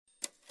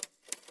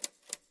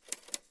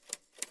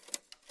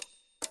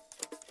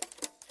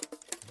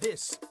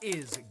This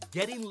is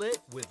Getting Lit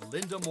with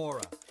Linda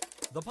Mora,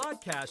 the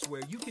podcast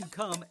where you can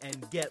come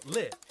and get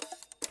lit.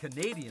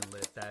 Canadian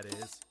lit, that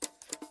is.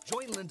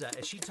 Join Linda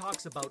as she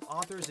talks about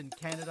authors in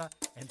Canada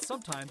and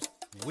sometimes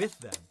with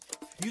them,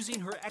 using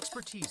her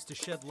expertise to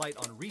shed light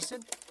on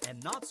recent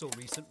and not so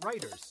recent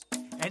writers.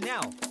 And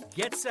now,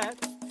 get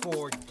set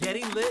for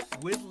Getting Lit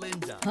with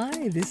Linda.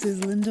 Hi, this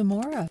is Linda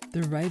Mora,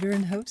 the writer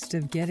and host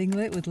of Getting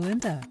Lit with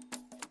Linda.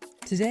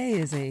 Today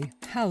is a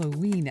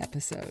Halloween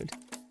episode,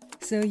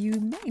 so you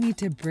may need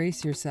to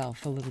brace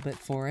yourself a little bit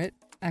for it.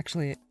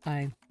 Actually,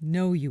 I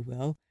know you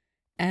will,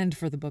 and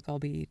for the book I'll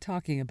be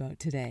talking about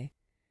today.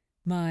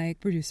 My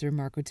producer,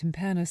 Marco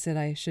Timpano, said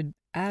I should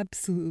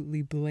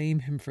absolutely blame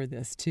him for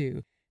this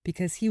too,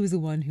 because he was the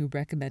one who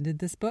recommended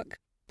this book,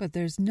 but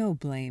there's no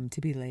blame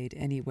to be laid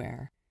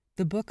anywhere.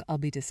 The book I'll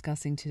be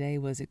discussing today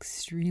was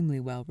extremely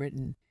well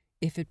written.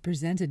 If it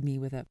presented me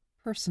with a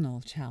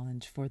personal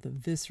challenge for the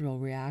visceral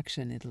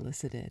reaction it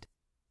elicited.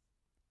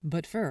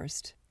 But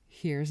first,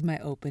 here's my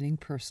opening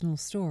personal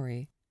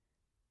story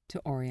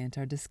to orient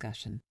our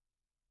discussion.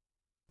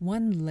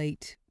 One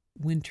late,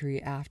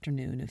 wintry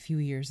afternoon a few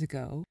years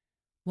ago,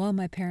 while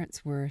my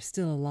parents were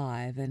still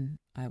alive and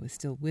I was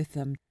still with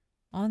them,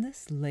 on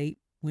this late,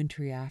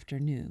 wintry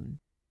afternoon,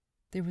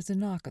 there was a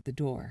knock at the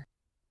door.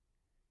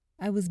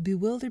 I was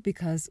bewildered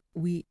because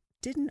we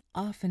didn't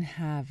often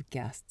have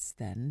guests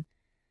then.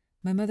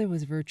 My mother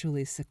was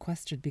virtually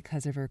sequestered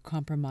because of her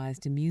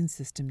compromised immune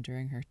system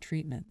during her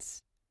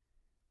treatments.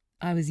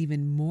 I was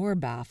even more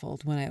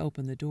baffled when I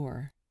opened the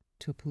door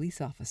to a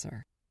police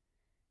officer.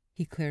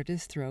 He cleared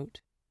his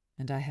throat,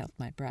 and I held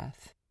my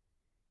breath.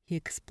 He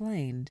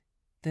explained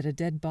that a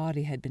dead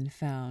body had been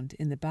found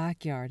in the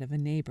backyard of a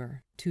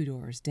neighbor 2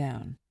 doors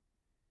down.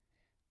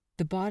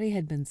 The body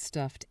had been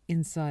stuffed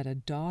inside a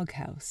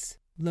doghouse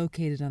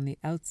located on the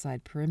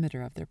outside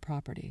perimeter of their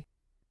property.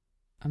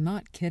 I'm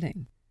not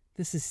kidding.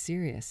 This is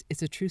serious.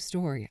 It's a true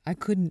story. I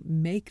couldn't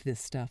make this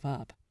stuff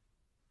up.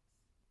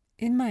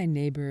 In my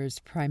neighbor's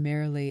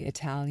primarily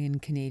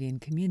Italian-Canadian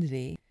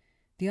community,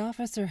 the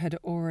officer had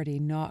already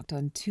knocked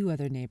on 2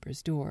 other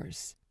neighbors'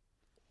 doors.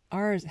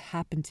 Ours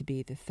happened to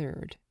be the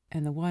third,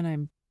 and the one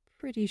I'm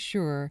pretty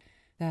sure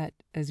that,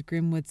 as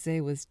Grimm would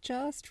say, was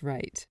just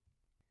right.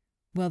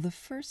 Well, the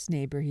first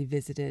neighbor he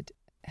visited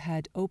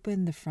had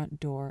opened the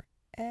front door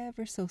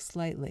ever so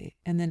slightly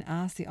and then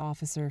asked the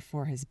officer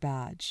for his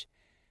badge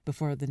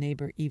before the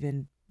neighbor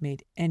even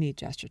made any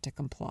gesture to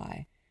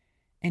comply,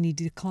 and he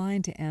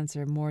declined to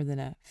answer more than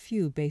a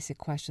few basic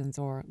questions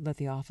or let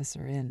the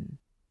officer in.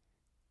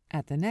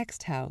 At the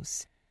next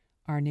house,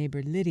 our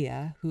neighbor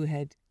Lydia, who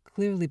had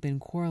clearly been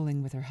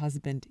quarreling with her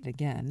husband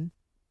again,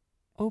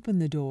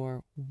 opened the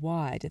door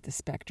wide at the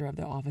specter of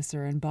the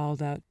officer and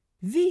bawled out,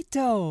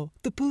 "Vito,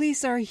 the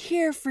police are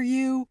here for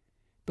you!"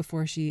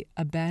 before she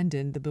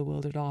abandoned the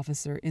bewildered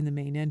officer in the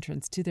main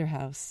entrance to their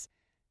house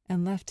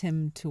and left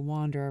him to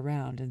wander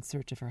around in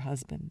search of her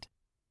husband.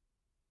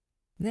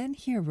 Then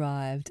he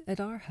arrived at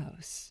our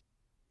house.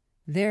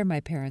 There my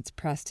parents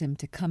pressed him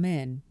to come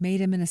in, made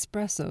him an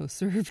espresso,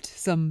 served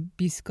some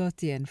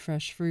biscotti and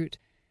fresh fruit,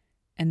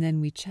 and then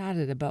we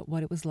chatted about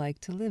what it was like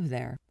to live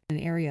there, an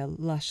area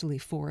lushly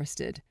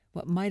forested,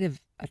 what might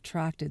have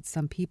attracted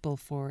some people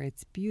for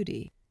its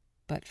beauty,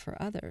 but for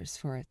others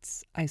for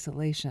its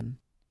isolation.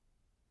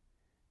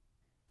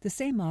 The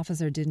same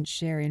officer didn't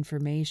share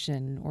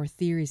information or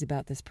theories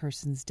about this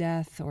person's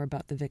death or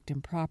about the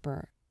victim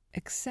proper,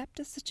 except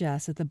to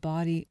suggest that the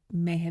body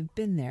may have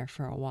been there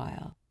for a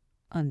while,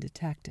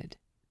 undetected.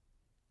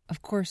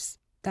 Of course,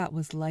 that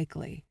was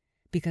likely,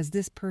 because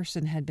this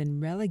person had been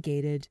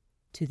relegated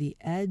to the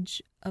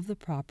edge of the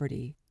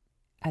property,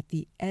 at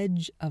the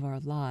edge of our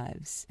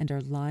lives and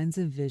our lines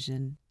of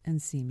vision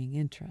and seeming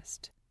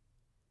interest.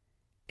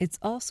 It's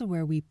also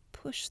where we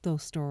push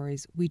those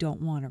stories we don't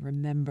want to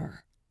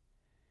remember.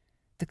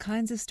 The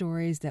kinds of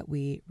stories that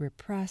we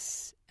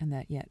repress and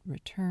that yet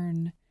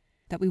return,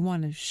 that we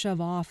want to shove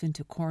off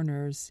into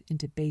corners,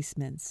 into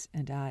basements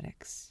and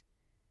attics.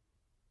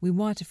 We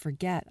want to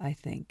forget, I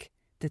think,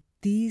 that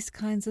these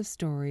kinds of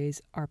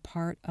stories are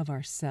part of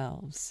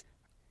ourselves.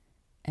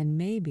 And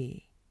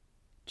maybe,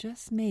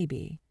 just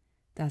maybe,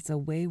 that's a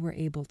way we're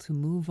able to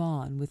move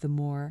on with the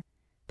more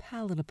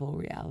palatable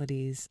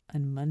realities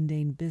and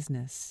mundane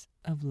business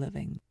of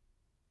living.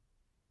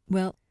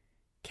 Well,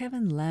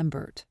 Kevin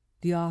Lambert,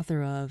 the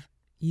author of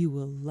You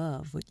Will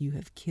Love What You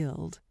Have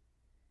Killed,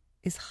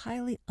 is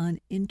highly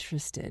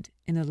uninterested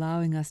in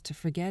allowing us to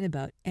forget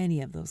about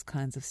any of those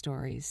kinds of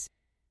stories,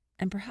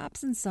 and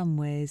perhaps in some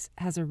ways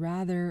has a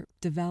rather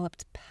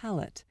developed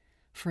palate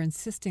for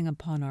insisting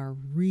upon our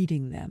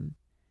reading them,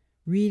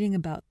 reading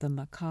about the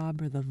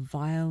macabre, the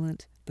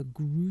violent, the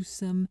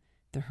gruesome,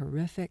 the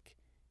horrific,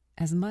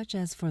 as much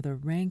as for the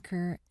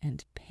rancor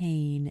and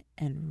pain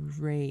and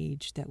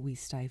rage that we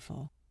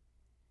stifle.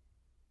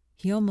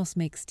 He almost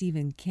makes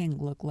Stephen King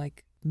look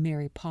like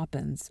Mary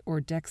Poppins, or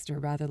Dexter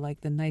rather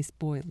like the nice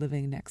boy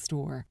living next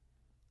door.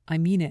 I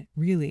mean it,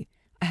 really.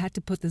 I had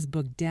to put this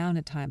book down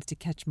at times to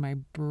catch my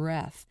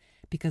breath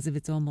because of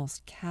its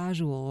almost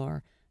casual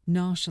or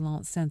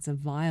nonchalant sense of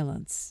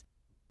violence,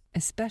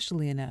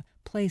 especially in a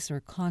place or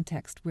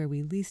context where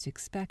we least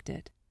expect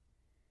it.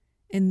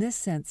 In this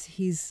sense,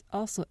 he's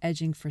also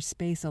edging for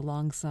space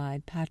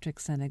alongside Patrick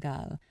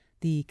Senegal,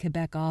 the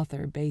Quebec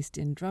author based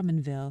in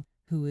Drummondville,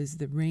 who is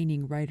the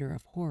reigning writer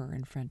of horror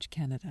in French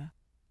Canada.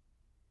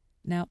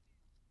 Now,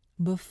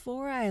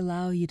 before I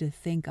allow you to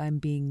think I'm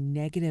being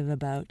negative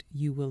about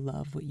You Will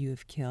Love What You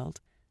Have Killed,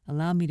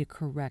 allow me to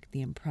correct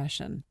the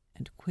impression,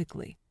 and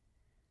quickly.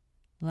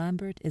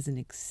 Lambert is an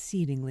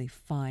exceedingly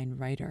fine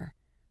writer.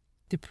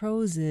 The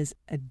prose is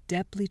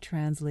adeptly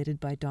translated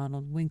by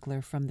Donald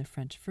Winkler from the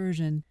French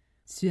version,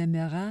 Tu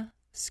aimeras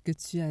ce que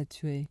tu as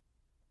tué,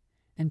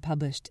 and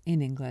published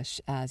in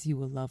English as You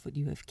Will Love What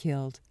You Have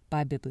Killed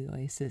by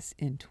Biblioasis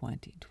in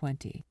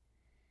 2020.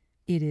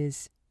 It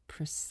is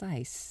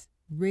precise,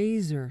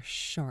 razor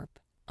sharp,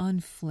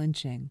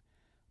 unflinching,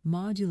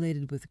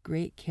 modulated with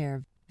great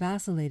care,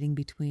 vacillating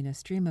between a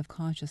stream of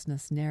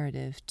consciousness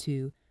narrative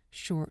to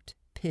short,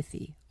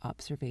 pithy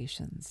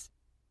observations.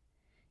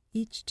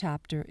 Each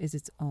chapter is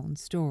its own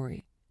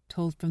story,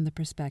 told from the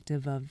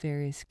perspective of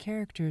various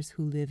characters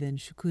who live in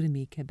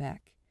Chicoutimi,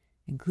 Quebec,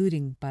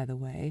 including, by the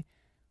way,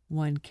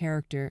 one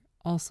character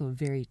also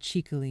very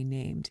cheekily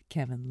named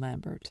Kevin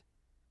Lambert.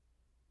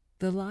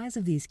 The lives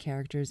of these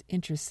characters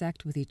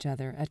intersect with each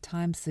other, at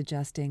times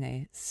suggesting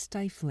a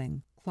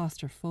stifling,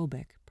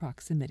 claustrophobic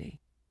proximity.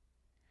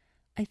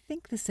 I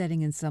think the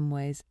setting in some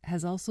ways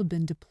has also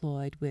been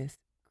deployed with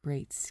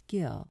great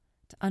skill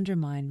to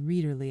undermine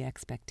readerly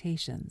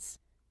expectations.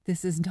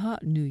 This is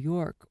not New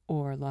York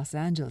or Los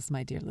Angeles,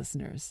 my dear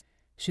listeners.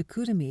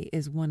 Chicoutimi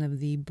is one of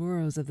the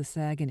boroughs of the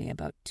Saguenay,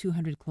 about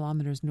 200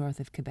 kilometers north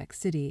of Quebec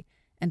City,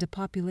 and a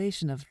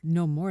population of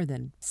no more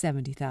than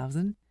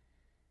 70,000.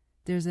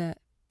 There's a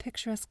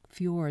picturesque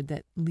fjord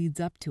that leads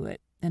up to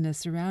it, and a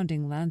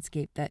surrounding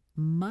landscape that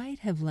might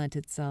have lent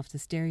itself to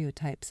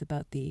stereotypes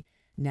about the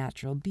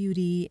natural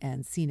beauty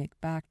and scenic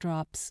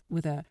backdrops,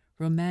 with a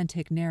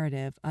romantic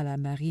narrative à la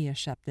Maria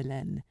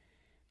Chapdelaine.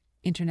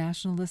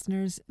 International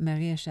listeners,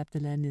 Maria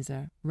Chapdelaine is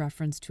a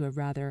reference to a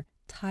rather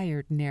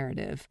tired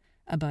narrative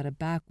about a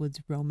backwoods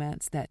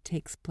romance that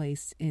takes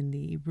place in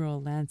the rural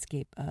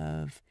landscape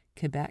of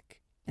Quebec,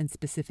 and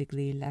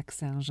specifically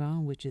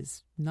Lac-Saint-Jean, which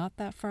is not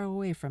that far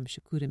away from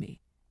Chicoutimi.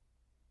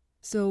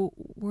 So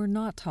we're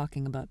not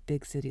talking about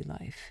big city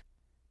life,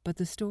 but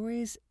the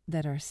stories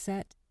that are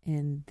set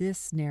in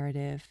this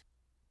narrative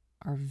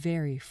are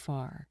very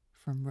far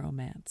from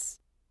romance.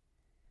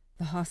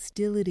 The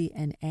hostility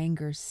and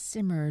anger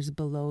simmers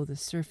below the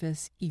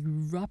surface,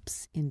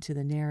 erupts into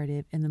the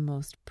narrative in the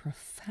most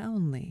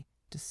profoundly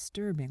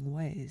disturbing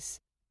ways.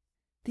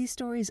 These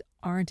stories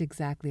aren't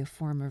exactly a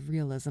form of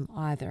realism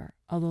either,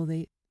 although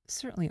they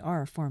certainly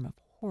are a form of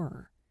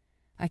horror.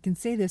 I can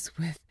say this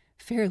with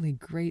fairly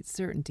great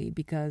certainty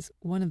because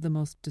one of the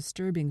most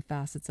disturbing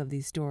facets of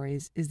these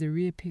stories is the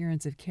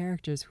reappearance of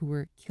characters who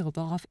were killed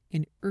off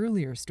in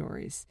earlier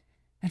stories.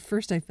 At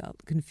first I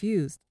felt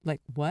confused,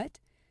 like what?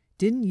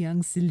 Didn't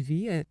young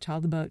Sylvie, a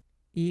child about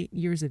 8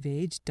 years of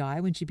age,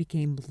 die when she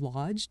became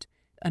lodged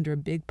under a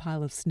big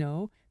pile of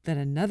snow that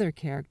another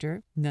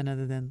character, none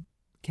other than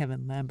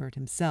Kevin Lambert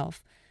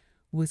himself,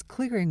 was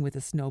clearing with a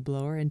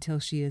snowblower until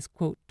she is,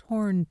 quote,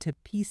 torn to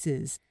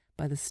pieces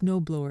by the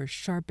snowblower's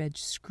sharp-edged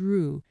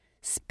screw,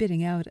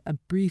 spitting out a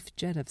brief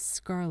jet of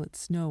scarlet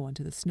snow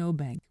onto the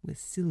snowbank with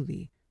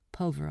Sylvie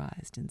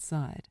pulverized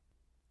inside,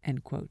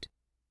 end quote.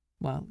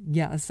 Well,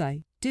 yes,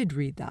 I did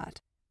read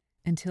that,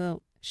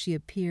 until she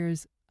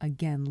appears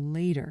again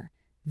later,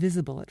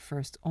 visible at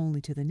first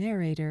only to the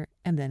narrator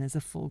and then as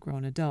a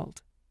full-grown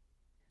adult.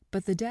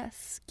 But the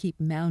deaths keep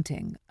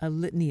mounting, a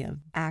litany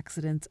of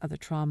accidents, other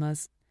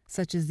traumas,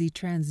 such as the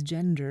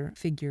transgender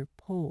figure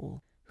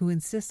Pole, who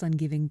insists on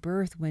giving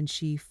birth when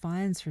she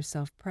finds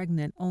herself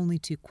pregnant only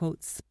to,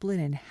 quote, split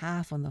in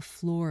half on the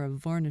floor of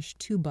varnished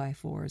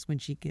 2x4s when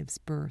she gives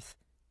birth,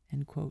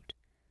 end quote.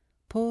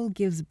 Pole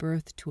gives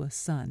birth to a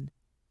son,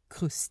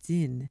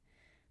 Christine,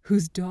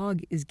 whose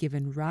dog is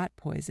given rat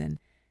poison,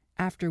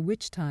 after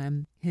which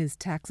time his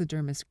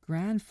taxidermist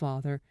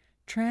grandfather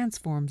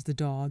transforms the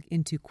dog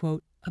into,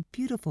 quote, a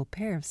beautiful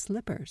pair of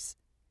slippers.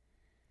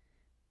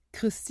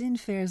 Christine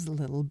fares a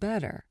little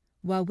better.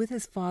 While with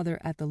his father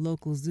at the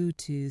local zoo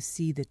to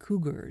see the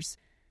cougars,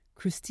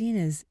 Christine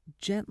is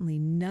gently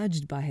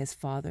nudged by his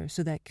father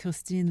so that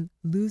Christine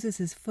loses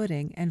his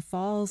footing and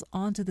falls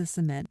onto the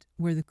cement,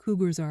 where the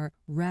cougars are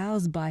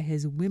roused by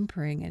his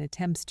whimpering and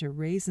attempts to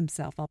raise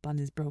himself up on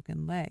his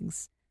broken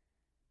legs.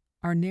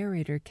 Our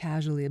narrator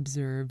casually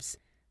observes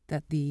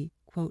that the,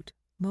 quote,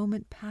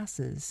 moment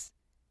passes,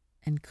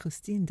 and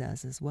Christine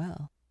does as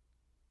well.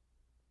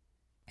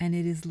 And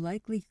it is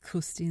likely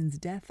Christine's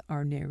death,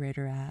 our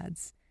narrator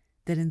adds,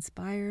 that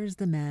inspires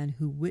the man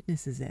who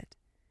witnesses it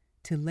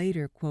to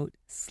later, quote,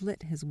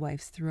 slit his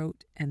wife's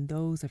throat and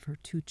those of her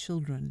 2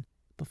 children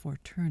before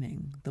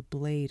turning the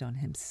blade on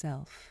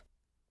himself.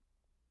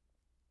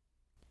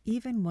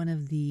 Even one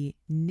of the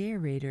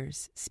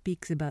narrators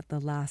speaks about the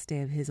last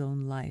day of his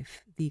own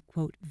life, the,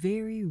 quote,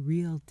 very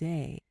real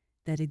day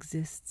that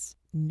exists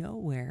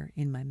nowhere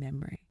in my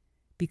memory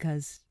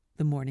because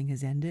the morning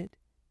has ended,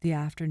 the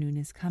afternoon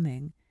is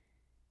coming,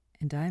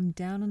 and I'm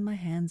down on my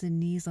hands and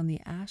knees on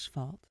the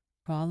asphalt,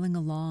 crawling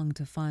along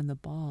to find the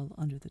ball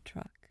under the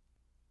truck.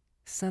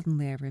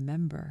 Suddenly I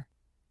remember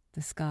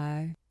the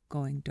sky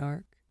going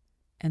dark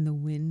and the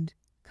wind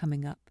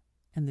coming up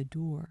and the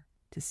door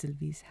to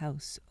Sylvie's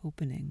house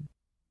opening."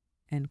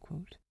 End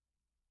quote.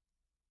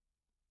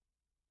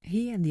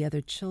 He and the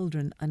other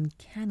children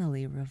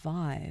uncannily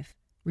revive,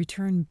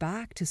 return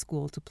back to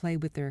school to play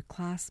with their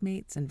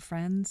classmates and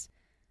friends,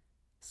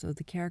 so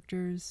the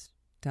characters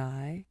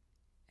die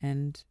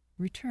and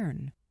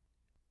return,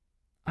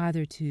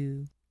 either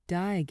to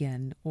die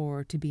again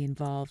or to be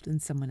involved in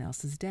someone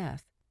else's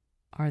death.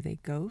 Are they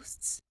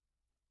ghosts?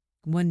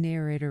 One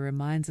narrator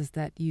reminds us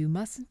that you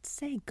mustn't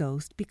say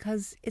ghost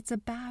because it's a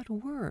bad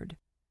word.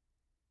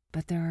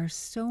 But there are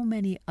so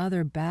many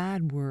other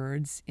bad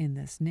words in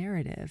this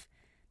narrative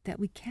that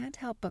we can't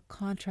help but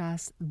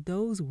contrast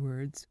those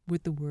words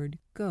with the word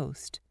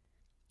ghost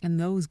and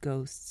those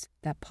ghosts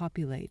that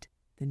populate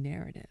the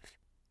narrative.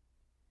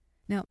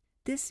 Now,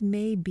 this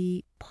may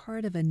be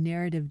part of a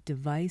narrative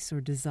device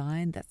or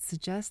design that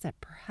suggests that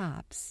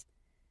perhaps,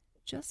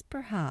 just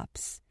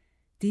perhaps,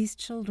 these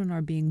children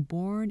are being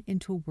born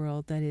into a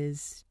world that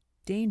is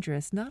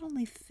dangerous not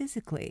only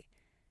physically,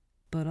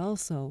 but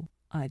also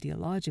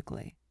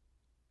ideologically.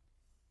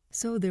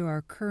 So there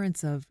are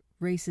currents of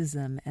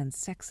racism and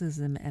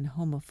sexism and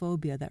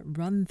homophobia that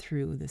run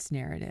through this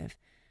narrative,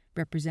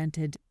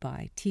 represented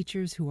by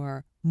teachers who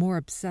are more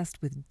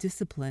obsessed with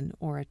discipline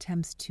or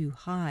attempts to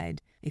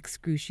hide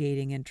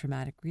excruciating and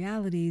traumatic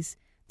realities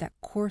that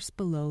course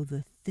below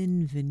the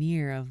thin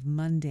veneer of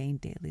mundane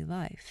daily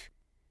life.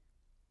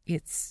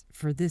 It's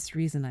for this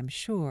reason, I'm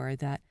sure,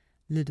 that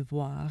Le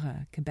Devoir,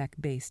 a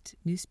Quebec-based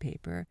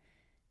newspaper,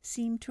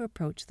 seemed to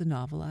approach the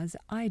novel as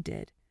I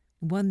did,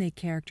 one they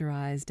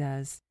characterized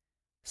as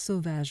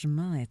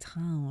sauvagement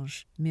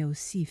étrange, mais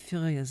aussi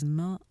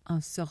furieusement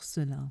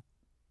ensorcelant.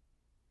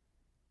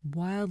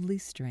 Wildly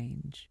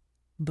strange,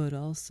 but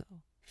also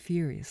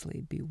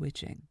furiously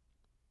bewitching.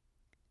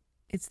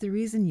 It's the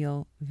reason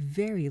you'll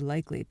very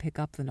likely pick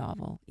up the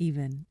novel,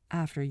 even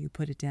after you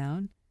put it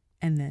down,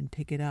 and then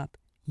pick it up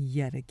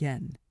yet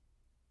again.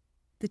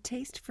 The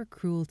taste for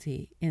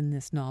cruelty in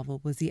this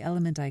novel was the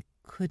element I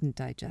couldn't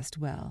digest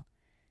well,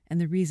 and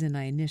the reason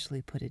I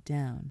initially put it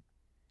down.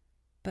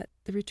 But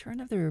The Return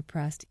of the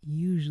Repressed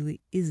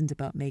usually isn't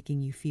about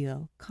making you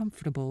feel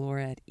comfortable or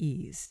at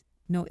ease.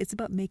 No, it's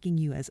about making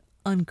you as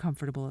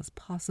uncomfortable as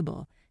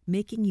possible,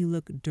 making you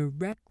look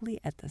directly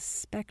at the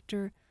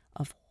specter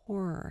of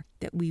horror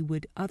that we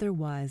would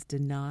otherwise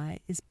deny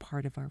is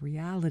part of our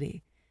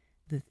reality,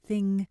 the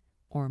thing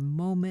or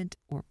moment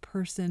or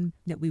person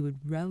that we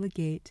would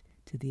relegate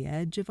to the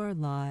edge of our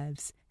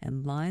lives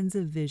and lines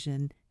of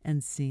vision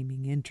and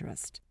seeming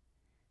interest.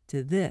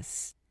 To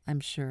this,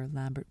 I'm sure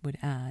Lambert would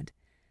add,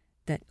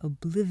 that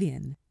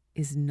oblivion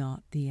is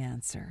not the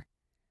answer,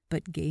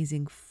 but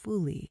gazing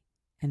fully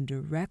and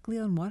directly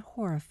on what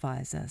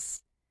horrifies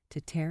us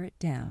to tear it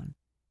down.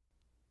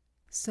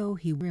 So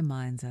he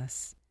reminds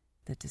us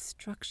that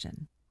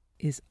destruction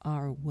is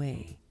our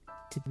way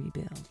to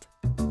rebuild.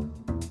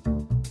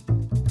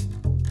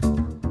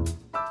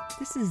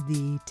 This is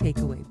the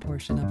takeaway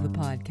portion of the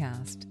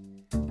podcast.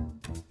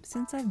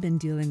 Since I've been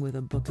dealing with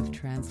a book of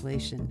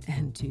translation,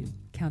 and to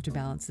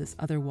counterbalance this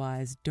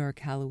otherwise dark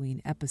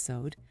Halloween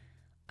episode,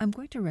 I'm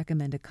going to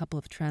recommend a couple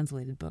of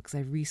translated books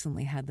I've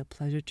recently had the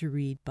pleasure to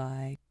read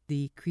by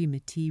the Cree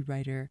Métis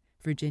writer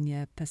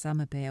Virginia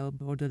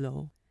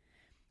Pessamapeo-Bordelot.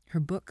 Her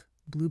book,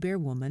 Blue Bear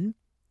Woman,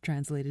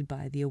 translated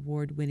by the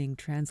award-winning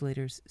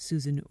translators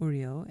Susan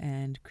Uriot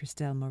and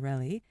Christelle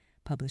Morelli,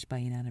 published by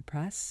Inanna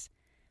Press,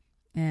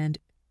 and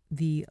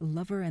The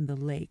Lover and the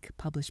Lake,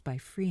 published by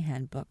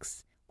Freehand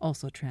Books,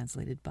 also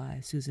translated by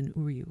Susan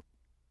Uriot.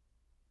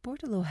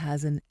 Bordelot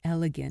has an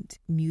elegant,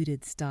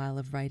 muted style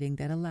of writing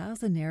that allows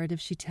the narrative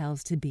she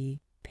tells to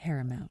be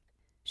paramount.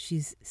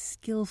 She's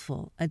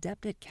skillful,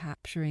 adept at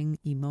capturing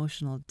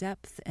emotional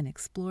depth and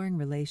exploring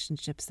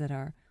relationships that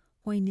are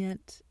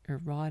poignant,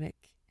 erotic,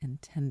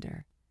 and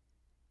tender.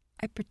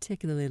 I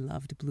particularly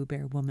loved Blue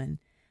Bear Woman,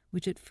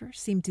 which at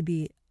first seemed to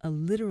be a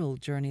literal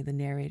journey the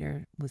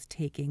narrator was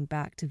taking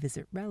back to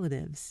visit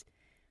relatives,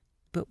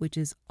 but which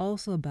is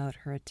also about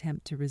her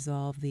attempt to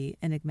resolve the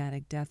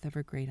enigmatic death of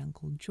her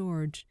great-uncle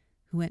George,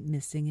 who went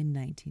missing in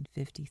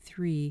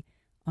 1953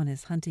 on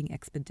his hunting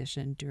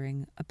expedition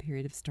during a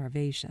period of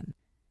starvation.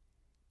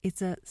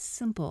 It's a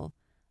simple,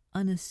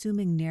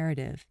 unassuming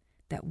narrative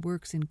that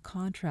works in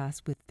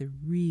contrast with the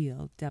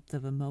real depth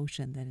of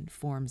emotion that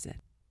informs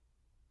it.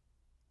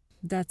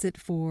 That's it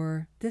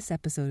for this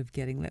episode of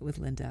Getting Lit with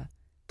Linda.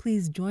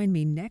 Please join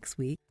me next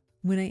week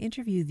when I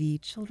interview the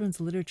children's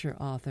literature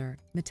author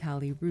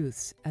Mitali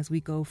Ruths as we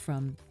go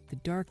from the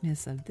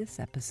darkness of this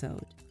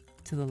episode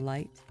to the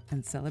light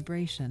and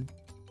celebration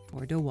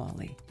for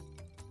Diwali.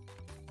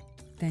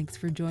 Thanks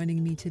for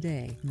joining me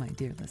today, my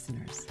dear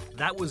listeners.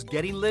 That was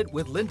Getting Lit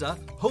with Linda,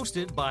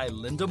 hosted by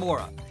Linda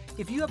Mora.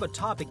 If you have a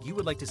topic you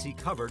would like to see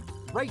covered,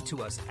 write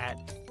to us at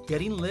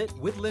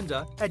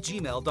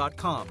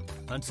gettinglitwithlinda@gmail.com.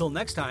 Until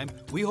next time,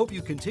 we hope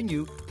you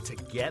continue to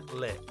get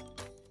lit.